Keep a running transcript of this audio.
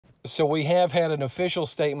So we have had an official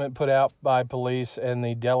statement put out by police and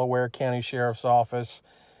the Delaware County Sheriff's Office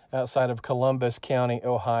outside of Columbus County,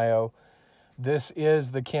 Ohio. This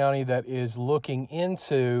is the county that is looking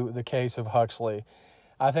into the case of Huxley.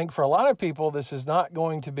 I think for a lot of people, this is not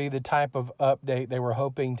going to be the type of update they were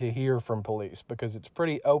hoping to hear from police because it's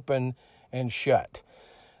pretty open and shut.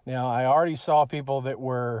 Now, I already saw people that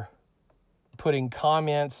were putting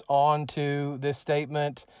comments onto this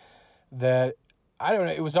statement that, I don't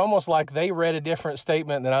know, it was almost like they read a different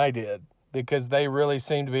statement than I did because they really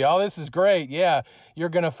seemed to be, oh, this is great. Yeah, you're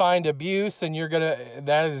going to find abuse and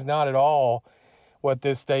that is not at all what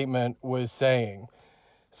this statement was saying.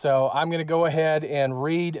 So I'm going to go ahead and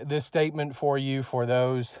read this statement for you for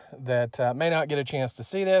those that may not get a chance to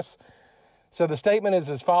see this. So the statement is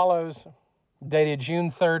as follows, dated June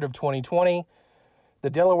 3rd of 2020. The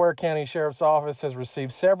Delaware County Sheriff's Office has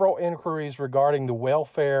received several inquiries regarding the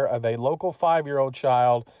welfare of a local 5-year-old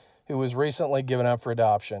child who was recently given up for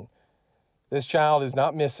adoption. This child is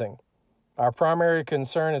not missing. Our primary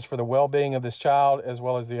concern is for the well-being of this child as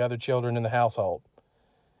well as the other children in the household.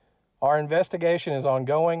 Our investigation is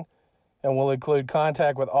ongoing and will include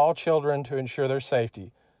contact with all children to ensure their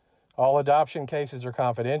safety. All adoption cases are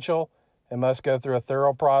confidential and must go through a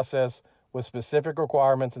thorough process with specific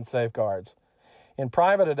requirements and safeguards. In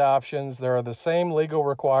private adoptions, there are the same legal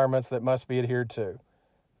requirements that must be adhered to.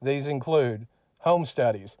 These include home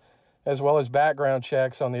studies, as well as background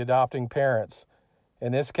checks on the adopting parents.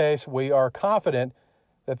 In this case, we are confident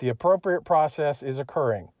that the appropriate process is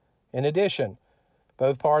occurring. In addition,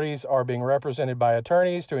 both parties are being represented by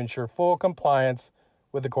attorneys to ensure full compliance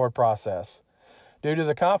with the court process. Due to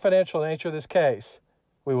the confidential nature of this case,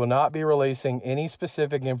 we will not be releasing any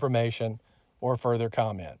specific information or further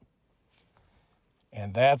comment.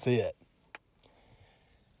 And that's it.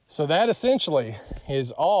 So that essentially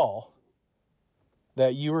is all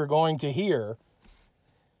that you are going to hear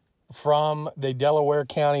from the Delaware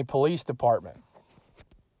County Police Department.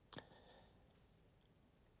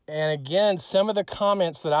 And again, some of the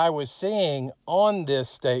comments that I was seeing on this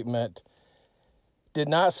statement did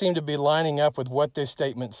not seem to be lining up with what this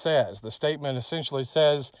statement says. The statement essentially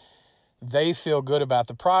says they feel good about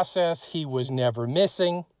the process. He was never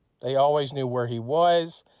missing. They always knew where he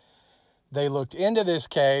was. They looked into this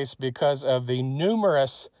case because of the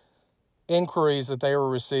numerous inquiries that they were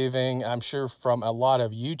receiving, I'm sure from a lot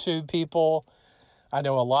of YouTube people. I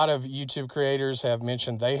know a lot of YouTube creators have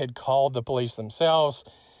mentioned they had called the police themselves.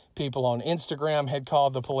 People on Instagram had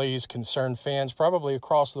called the police. Concerned fans probably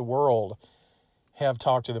across the world have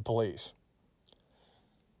talked to the police.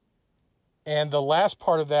 And the last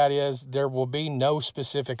part of that is there will be no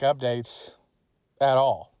specific updates at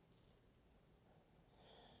all.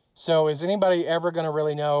 So is anybody ever going to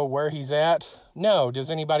really know where he's at? No.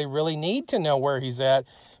 Does anybody really need to know where he's at,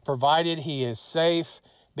 provided he is safe,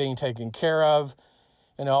 being taken care of,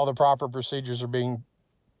 and all the proper procedures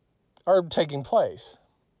are taking place?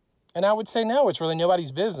 And I would say no, it's really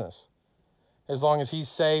nobody's business. As long as he's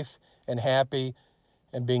safe and happy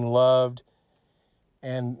and being loved,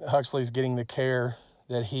 and Huxley's getting the care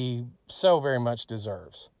that he so very much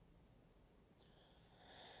deserves.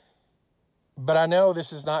 But I know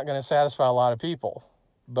this is not going to satisfy a lot of people.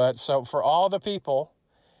 But so for all the people,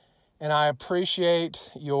 and I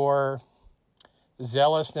appreciate your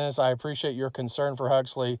zealousness, I appreciate your concern for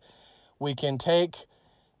Huxley, we can take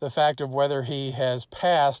the fact of whether he has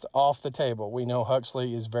passed off the table. We know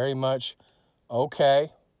Huxley is very much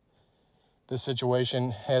okay. The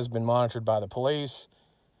situation has been monitored by the police.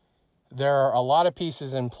 There are a lot of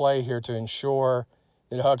pieces in play here to ensure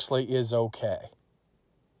that Huxley is okay.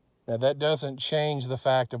 Now, that doesn't change the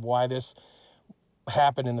fact of why this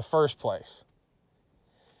happened in the first place.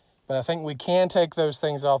 But I think we can take those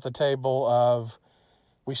things off the table of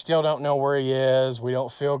we still don't know where he is. We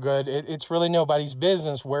don't feel good. It's really nobody's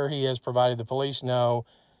business where he is, provided the police know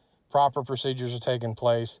proper procedures are taking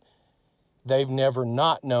place. They've never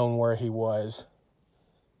not known where he was.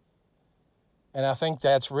 And I think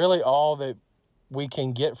that's really all that we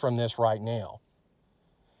can get from this right now.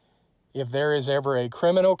 If there is ever a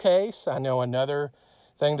criminal case, I know another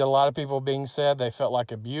thing that a lot of people being said, they felt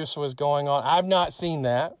like abuse was going on. I've not seen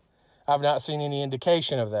that. I've not seen any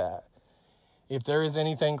indication of that. If there is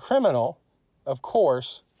anything criminal, of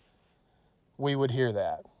course, we would hear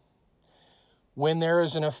that. When there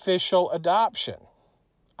is an official adoption,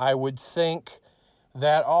 I would think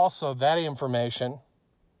that also that information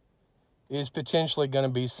is potentially going to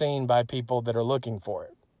be seen by people that are looking for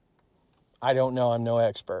it. I don't know. I'm no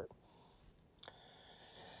expert.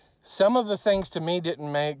 Some of the things to me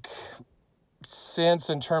didn't make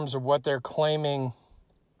sense in terms of what they're claiming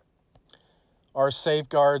are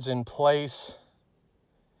safeguards in place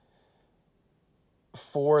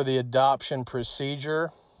for the adoption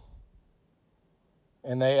procedure.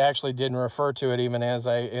 And they actually didn't refer to it even as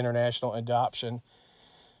an international adoption.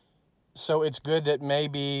 So it's good that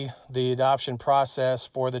maybe the adoption process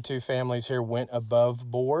for the two families here went above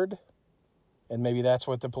board. And maybe that's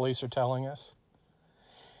what the police are telling us.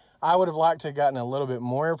 I would have liked to have gotten a little bit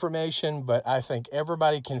more information, but I think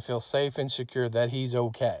everybody can feel safe and secure that he's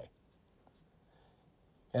okay.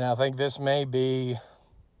 And I think this may be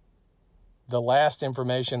the last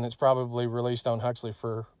information that's probably released on Huxley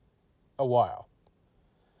for a while.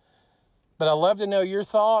 But I'd love to know your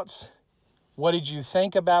thoughts. What did you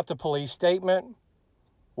think about the police statement?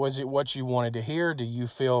 Was it what you wanted to hear? Do you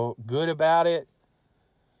feel good about it?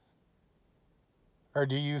 Or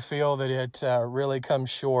do you feel that it really comes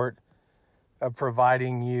short of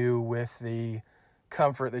providing you with the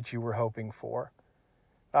comfort that you were hoping for?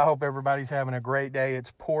 I hope everybody's having a great day.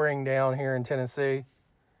 It's pouring down here in Tennessee.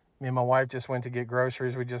 Me and my wife just went to get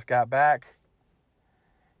groceries. We just got back.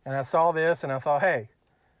 And I saw this and I thought, hey,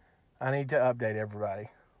 I need to update everybody.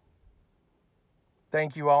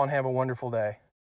 Thank you all and have a wonderful day.